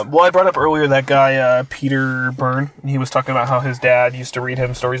this? Well, I brought up earlier that guy, Peter Byrne. He was talking about how his dad used to read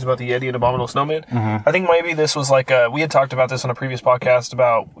him stories about the Yeti and Abominable Snowman. Mm-hmm. I think maybe this was like, we had talked about this on a previous podcast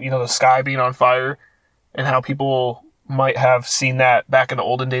about, the sky being on fire and how people might have seen that back in the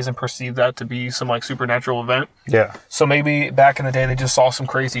olden days and perceived that to be some like supernatural event. Yeah. So maybe back in the day they just saw some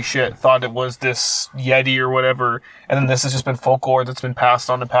crazy shit, thought it was this Yeti or whatever, and then this has just been folklore that's been passed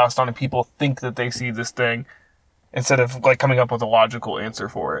on, and people think that they see this thing instead of like coming up with a logical answer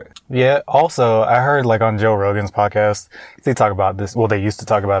for it. Yeah. Also, I heard like on Joe Rogan's podcast, they talk about this. Well, they used to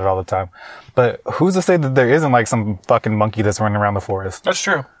talk about it all the time. But who's to say that there isn't like some fucking monkey that's running around the forest? That's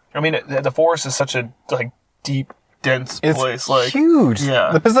true. I mean, the forest is such a like deep, dense place. It's like huge.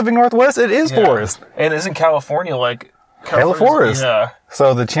 Yeah. The Pacific Northwest, it is forest. And isn't California like hella forest? Yeah.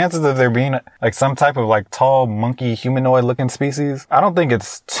 So the chances of there being like some type of like tall monkey humanoid looking species, I don't think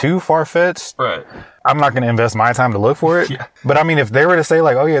it's too far fetched. Right. I'm not going to invest my time to look for it. Yeah. But I mean, if they were to say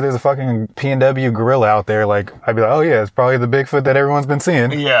like, oh yeah, there's a fucking PNW gorilla out there, like I'd be like, oh yeah, it's probably the Bigfoot that everyone's been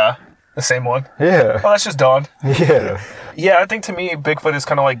seeing. Yeah. The same one. Yeah. Oh, that's just Dawn. Yeah. Yeah, I think to me, Bigfoot is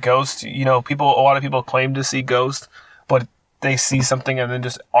kind of like Ghost. A lot of people claim to see Ghost, but they see something and then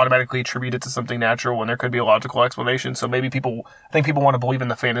just automatically attribute it to something natural when there could be a logical explanation. So maybe people want to believe in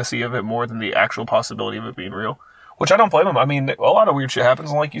the fantasy of it more than the actual possibility of it being real, which I don't blame them. I mean, a lot of weird shit happens.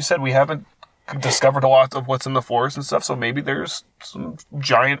 And like you said, we haven't discovered a lot of what's in the forest and stuff. So maybe there's some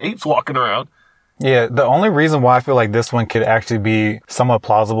giant apes walking around. Yeah, the only reason why I feel like this one could actually be somewhat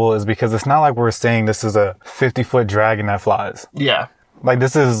plausible is because it's not like we're saying this is a 50-foot dragon that flies. Yeah. Like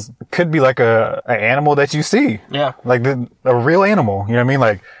could be like an animal that you see. Yeah. Like a real animal. You know what I mean?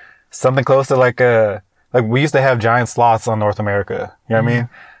 Like something close to like we used to have giant sloths on North America. You know what I mean?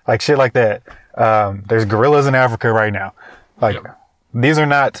 Like shit like that. There's gorillas in Africa right now. Like these are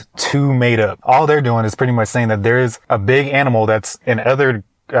not too made up. All they're doing is pretty much saying that there is a big animal that's in other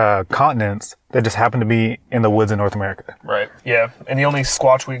continents that just happen to be in the woods in North America. Right. Yeah. And the only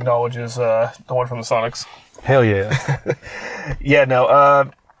Squatch we acknowledge is the one from the Sonics. Hell yeah. Yeah. No.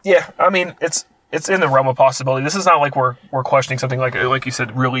 Yeah. I mean, it's in the realm of possibility. This is not like we're questioning something like you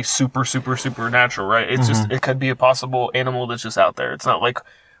said, really super supernatural, right? It's just it could be a possible animal that's just out there. It's not like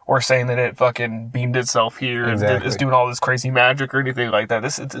we're saying that it fucking beamed itself here and is doing all this crazy magic or anything like that.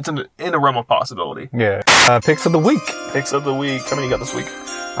 It's in the realm of possibility. Yeah. Picks of the week. Picks of the week. How many you got this week?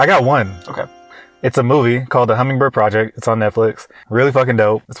 I got one. Okay. It's a movie called The Hummingbird Project. It's on Netflix. Really fucking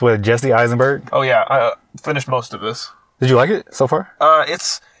dope. It's with Jesse Eisenberg. Oh yeah, I finished most of this. Did you like it so far?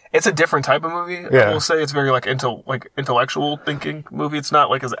 It's a different type of movie. Yeah. I will say it's very like intellectual thinking movie. It's not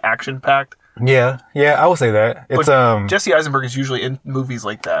like as action packed. Yeah, I would say that. It's But Jesse Eisenberg is usually in movies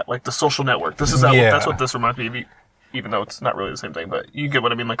like that, like The Social Network. This is that's what this reminds me of, even though it's not really the same thing. But you get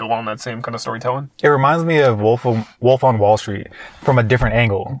what I mean, like along that same kind of storytelling. It reminds me of Wolf on Wall Street from a different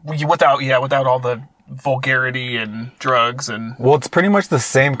angle. Without all the vulgarity and drugs and. Well, it's pretty much the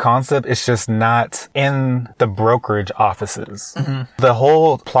same concept. It's just not in the brokerage offices. Mm-hmm. The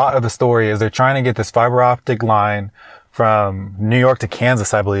whole plot of the story is they're trying to get this fiber optic line from New York to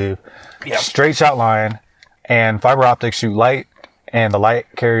Kansas, I believe. Yeah. Straight shot line, and fiber optics shoot light, and the light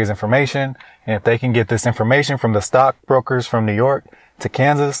carries information. And if they can get this information from the stockbrokers from New York to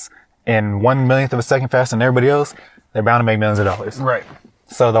Kansas in 1/1,000,000th of a second faster than everybody else, they're bound to make millions of dollars. Right.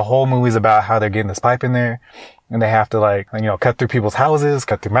 So the whole movie's about how they're getting this pipe in there, and they have to cut through people's houses,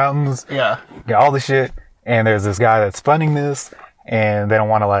 cut through mountains, get all this shit. And there's this guy that's funding this, and they don't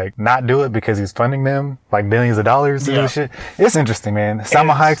want to not do it because he's funding them millions of dollars to do this shit. It's interesting, man.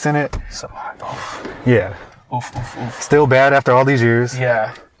 Salma Hayek's in it. Yeah. Oof. Still bad after all these years.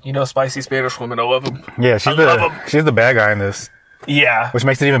 Yeah. Spicy Spanish women. I love them. Yeah, she's the bad guy in this. Yeah. Which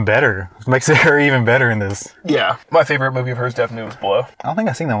makes it even better. Which makes her even better in this. Yeah. My favorite movie of hers definitely was Blow. I don't think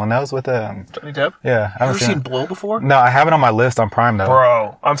I've seen that one. That was with Johnny Depp? Yeah. Have you ever seen Blow before? No, I have it on my list on Prime though.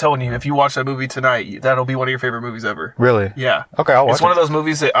 Bro, I'm telling you, if you watch that movie tonight, that'll be one of your favorite movies ever. Really? Yeah. Okay, I'll watch it. It's one of those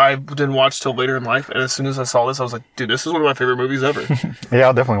movies that I didn't watch till later in life, and as soon as I saw this, I was like, dude, this is one of my favorite movies ever. Yeah,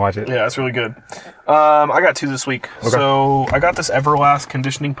 I'll definitely watch it. Yeah, it's really good. I got 2 this week. Okay. So I got this Everlast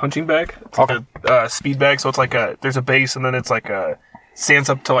conditioning punching bag. It's like a speed bag, so it's there's a base, and then it's stands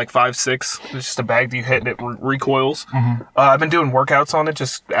up to 5'6". It's just a bag that you hit and it recoils. Mm-hmm. I've been doing workouts on it,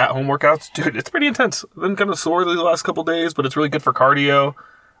 just at-home workouts. Dude, it's pretty intense. I've been kind of sore these last couple days, but it's really good for cardio.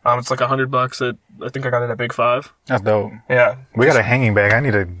 It's $100 I think I got it at Big 5. That's dope. Yeah. We got a hanging bag. I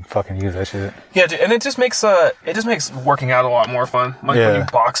need to fucking use that shit. Yeah, dude, and it just makes working out a lot more fun. When you're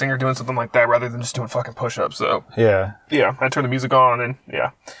boxing or doing something like that rather than just doing fucking push-ups. So yeah, I turned the music on and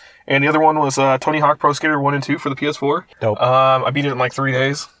yeah. And the other one was Tony Hawk Pro Skater 1 and 2 for the PS4. Dope. I beat it in 3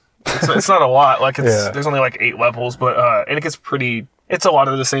 days. It's not a lot. There's only 8 levels, but and it gets pretty. It's a lot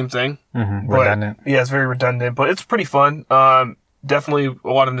of the same thing. Mm-hmm. Redundant. Yeah, it's very redundant, but it's pretty fun. Definitely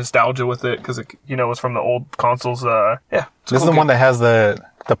a lot of nostalgia with it because it's from the old consoles. Yeah. This is the one that has the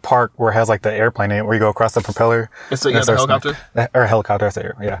park where it has the airplane in it where you go across the propeller. It's the helicopter. Or helicopter. That's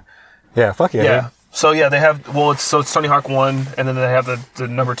it. Yeah. Yeah. Fuck yeah. Yeah. So yeah, they have it's Tony Hawk 1, and then they have the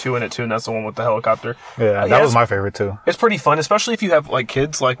number 2 in it too, and that's the one with the helicopter. Yeah, that was my favorite too. It's pretty fun, especially if you have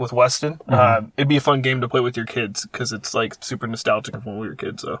kids with Weston. Mm-hmm. It'd be a fun game to play with your kids because it's super nostalgic of when we were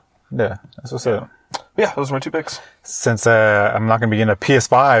kids. So yeah, that's what's up. Yeah, those were my 2 picks. Since I'm not gonna be getting a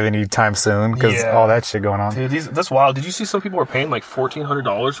PS5 anytime soon because all that shit going on. Dude, that's wild. Did you see some people were paying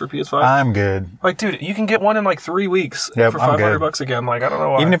 $1,400 for PS5? I'm good. Dude, you can get one in 3 weeks for $500 again. I don't know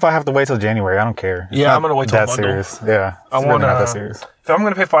why. Even if I have to wait till January, I don't care. Yeah, I'm gonna wait till that serious. Yeah, I want not that serious. If I'm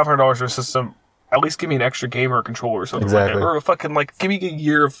gonna pay $500 for a system, at least give me an extra game or a controller or something like that, or a fucking give me a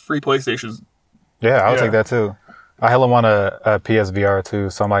year of free PlayStations. Yeah, I'll take that too. I hella want a PSVR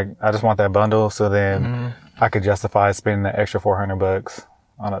too, so I'm I just want that bundle, so then I could justify spending the extra $400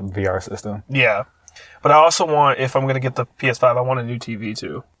 on a VR system. Yeah, but I also want, if I'm gonna get the PS5, I want a new TV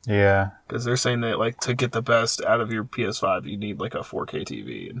too. Yeah, because they're saying that to get the best out of your PS5, you need a 4K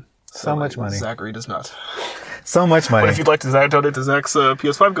TV. And so much money. Zachary does not. So much money. But if you'd like to donate to Zach's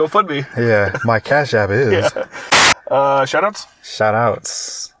PS5, GoFundMe. Yeah, my Cash App is. Yeah. Shout-outs?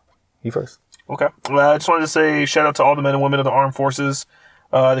 Shout-outs. You first. Okay. I just wanted to say shout out to all the men and women of the armed forces.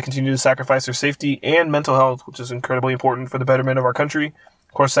 They continue to sacrifice their safety and mental health, which is incredibly important for the betterment of our country.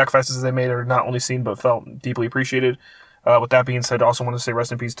 Of course, sacrifices they made are not only seen but felt deeply appreciated. With that being said, I also want to say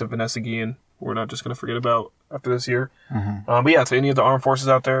rest in peace to Vanessa Guillen. We're not just going to forget about after this year. Mm-hmm. But yeah, to any of the armed forces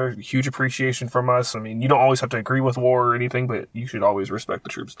out there, huge appreciation from us. I mean, you don't always have to agree with war or anything, but you should always respect the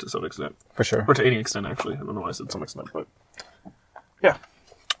troops to some extent. For sure. Or to any extent, actually. I don't know why I said some extent, but yeah.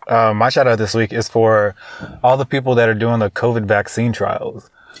 My shout out this week is for all the people that are doing the COVID vaccine trials.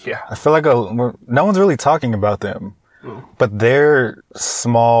 Yeah. I feel no one's really talking about them, but their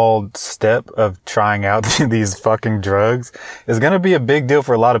small step of trying out these fucking drugs is going to be a big deal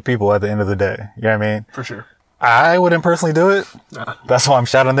for a lot of people at the end of the day. You know what I mean? For sure. I wouldn't personally do it. That's why I'm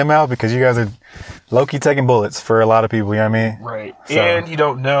shouting them out, because you guys are low-key taking bullets for a lot of people. You know what I mean? Right. So. And you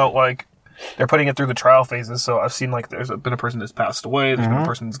don't know, they're putting it through the trial phases, so I've seen there's been a person that's passed away, there's been a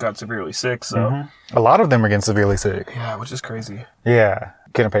person that's got severely sick, so a lot of them are getting severely sick. Yeah, which is crazy. Yeah,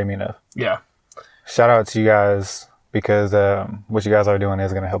 couldn't pay me enough. Yeah. Shout out to you guys, because what you guys are doing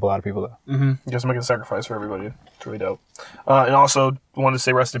is going to help a lot of people though. Mm-hmm. You guys are making a sacrifice for everybody. It's really dope. And also wanted to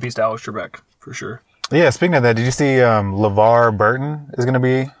say rest in peace to Alex Trebek, for sure. Yeah, speaking of that, did you see LeVar Burton is going to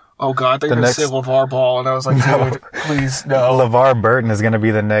be Oh, God, they're going to say LeVar Ball, and I was like, dude, please, no. LeVar Burton is going to be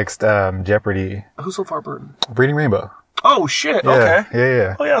the next Jeopardy. Who's LeVar Burton? Reading Rainbow. Oh, shit, Yeah, okay.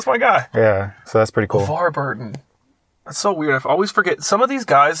 Yeah. Oh, yeah, that's my guy. Yeah, so that's pretty cool. LeVar Burton. That's so weird. I always forget. Some of these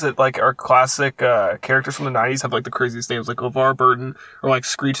guys that, like, are classic characters from the 90s have, like, the craziest names, like LeVar Burton, or, like,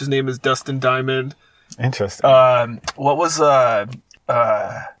 Screech's name is Dustin Diamond. Interesting. What was,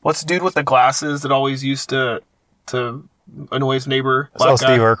 what's the dude with the glasses that always used to annoy his neighbor? Oh,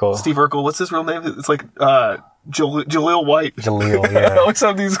 Steve Urkel. Steve Urkel. What's his real name? It's like, Jaleel White. Jaleel, yeah. I always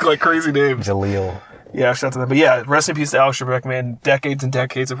have these, like, crazy names. Jaleel. Yeah, shout out to them. But yeah, rest in peace to Alex Trebek, man. Decades and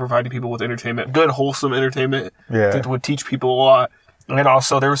decades of providing people with entertainment. Good, wholesome entertainment. Yeah. That would teach people a lot. And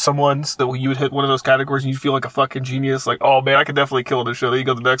also, there were some ones that you would hit one of those categories and you'd feel like a fucking genius. Like, oh man, I could definitely kill this show. Then you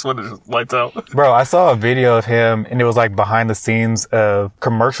go to the next one and it just lights out. Bro, I saw a video of him and it was like behind the scenes of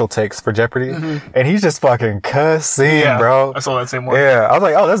commercial takes for Jeopardy. Mm-hmm. And he's just fucking cussing, bro. I saw that same one. Yeah. I was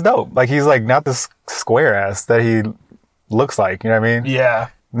like, oh, that's dope. Like, he's like not this square ass that he looks like. You know what I mean? Yeah.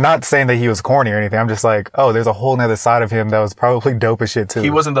 Not saying that he was corny or anything. I'm just like, oh, there's a whole nother side of him that was probably dope as shit too. He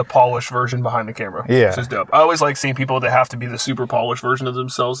wasn't the polished version behind the camera. Yeah. Which is dope. I always like seeing people that have to be the super polished version of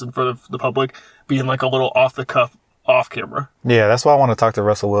themselves in front of the public being like a little off the cuff, off camera. Yeah, that's why I want to talk to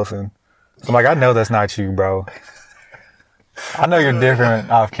Russell Wilson. I'm like, I know that's not you, bro. I know you're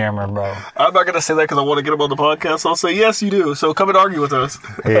different off camera, bro. I'm not going to say that because I want to get him on the podcast. I'll say, yes, you do. So come and argue with us.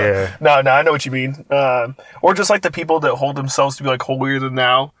 Yeah. No, I know what you mean. Or just like the people that hold themselves to be like holier than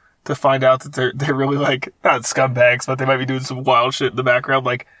thou to find out that they're really like, not scumbags, but they might be doing some wild shit in the background.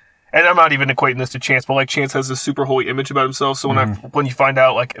 Like, and I'm not even equating this to Chance, but like Chance has this super holy image about himself. So when you find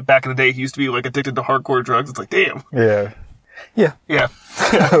out like back in the day, he used to be like addicted to hardcore drugs, it's like, damn. Yeah. Yeah. Yeah.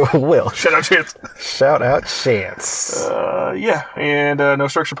 Will. Shout out Chance. Shout out Chance. Yeah. And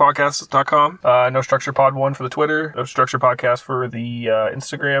NoStructurePodcast.com. NoStructurePod1 for the Twitter. NoStructure Podcast for the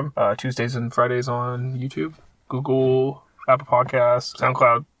Instagram. Tuesdays and Fridays on YouTube, Google, Apple Podcasts,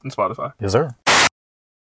 SoundCloud, and Spotify. Yes, sir.